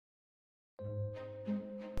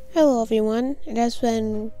Hello everyone, it has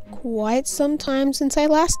been quite some time since I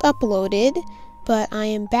last uploaded, but I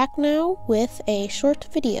am back now with a short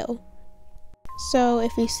video. So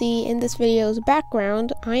if you see in this video's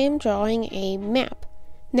background, I am drawing a map.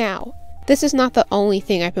 Now, this is not the only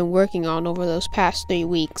thing I've been working on over those past 3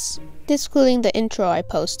 weeks. Excluding the intro I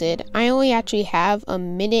posted, I only actually have a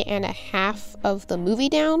minute and a half of the movie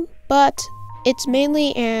down, but it's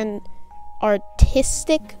mainly an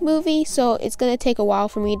artistic movie, so it's gonna take a while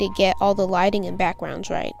for me to get all the lighting and backgrounds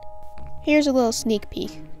right. Here's a little sneak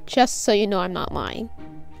peek, just so you know I'm not lying.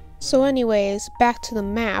 So anyways, back to the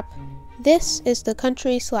map. This is the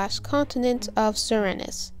country/continent of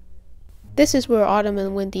Serenis. This is where Autumn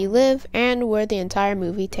and Wendy live and where the entire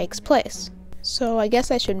movie takes place. So I guess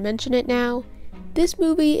I should mention it now. This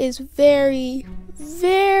movie is very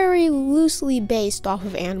loosely based off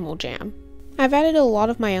of Animal Jam. I've added a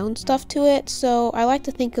lot of my own stuff to it, so I like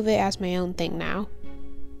to think of it as my own thing now.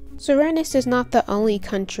 Serenis is not the only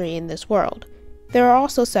country in this world. There are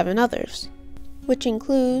also 7 others, which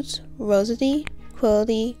includes Rosity,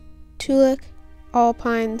 Quilty, Tulik,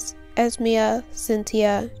 Alpines, Esmia,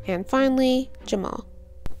 Cynthia, and finally, Jamal.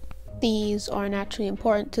 These aren't actually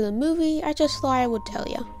important to the movie, I just thought I would tell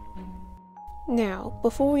you. Now,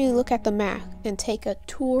 before we look at the map and take a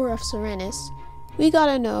tour of Serenis, we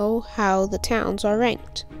gotta know how the towns are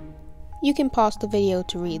ranked. You can pause the video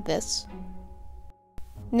to read this.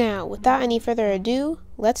 Now, without any further ado,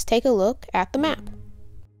 let's take a look at the map.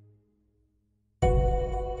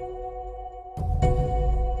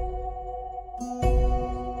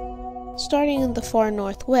 Starting in the far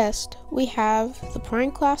northwest, we have the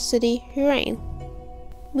prime class city, Hurain.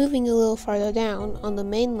 Moving a little farther down, on the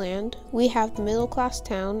mainland, we have the middle class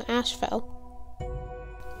town, Ashfell.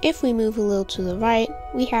 If we move a little to the right,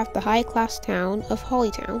 we have the high class town of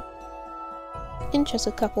Hollytown. In just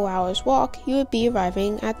a couple hours walk, you would be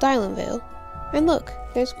arriving at Dylanville. And look,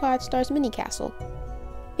 there's Quiet Star's mini castle.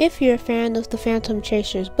 If you're a fan of the Phantom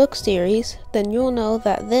Chasers book series, then you'll know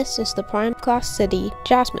that this is the prime class city,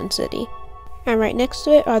 Jasmine City. And right next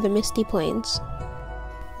to it are the Misty Plains.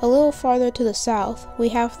 A little farther to the south, we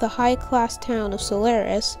have the high class town of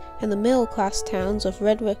Solaris and the middle class towns of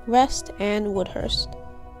Redwick Rest and Woodhurst.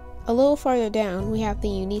 A little farther down, we have the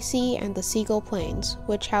Unici and the Seagull Plains,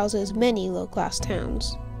 which houses many low-class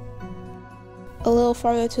towns. A little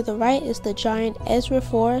farther to the right is the giant Ezra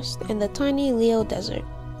Forest and the tiny Leo Desert.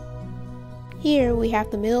 Here we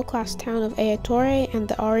have the middle-class town of Aatore and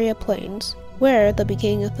the Aria Plains, where the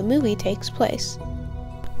beginning of the movie takes place.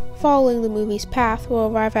 Following the movie's path,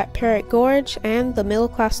 we'll arrive at Parrot Gorge and the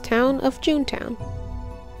middle-class town of Junetown.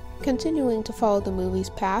 Continuing to follow the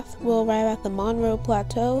movie's path, we'll arrive at the Monroe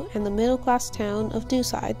Plateau and the middle-class town of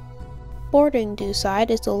Dewside. Bordering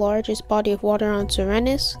Dewside is the largest body of water on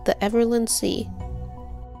Serenis, the Everland Sea.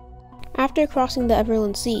 After crossing the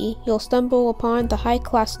Everland Sea, you'll stumble upon the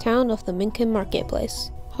high-class town of the Minkin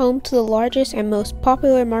Marketplace, home to the largest and most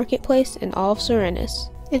popular marketplace in all of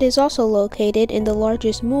Serenis. It is also located in the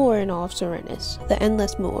largest moor in all of Serenis, the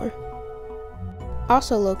Endless Moor.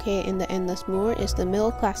 Also located in the Endless Moor is the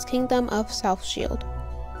middle-class kingdom of South Shield.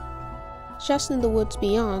 Just in the woods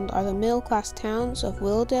beyond are the middle-class towns of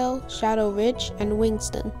Willowdale, Shadow Ridge, and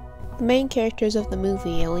Wingston. The main characters of the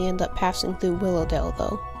movie only end up passing through Willowdale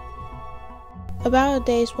though. About a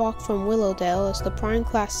day's walk from Willowdale is the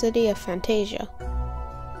prime-class city of Fantasia.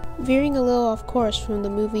 Veering a little off course from the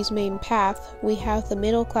movie's main path, we have the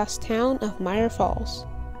middle-class town of Mire Falls.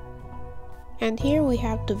 And here we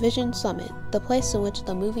have Division Summit, the place in which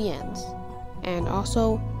the movie ends. And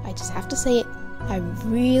also, I just have to say it, I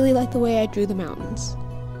really like the way I drew the mountains.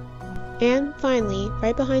 And finally,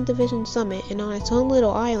 right behind Division Summit and on its own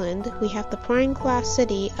little island, we have the prime class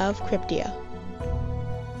city of Cryptia.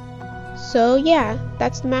 So yeah,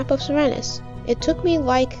 that's the map of Serenis. It took me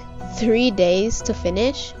like 3 days to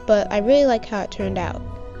finish, but I really like how it turned out.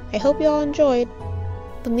 I hope you all enjoyed.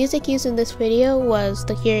 The music used in this video was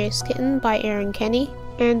The Curious Kitten by Aaron Kenny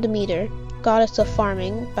and Demeter, Goddess of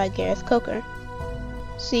Farming by Gareth Coker.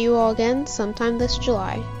 See you all again sometime this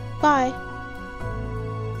July. Bye!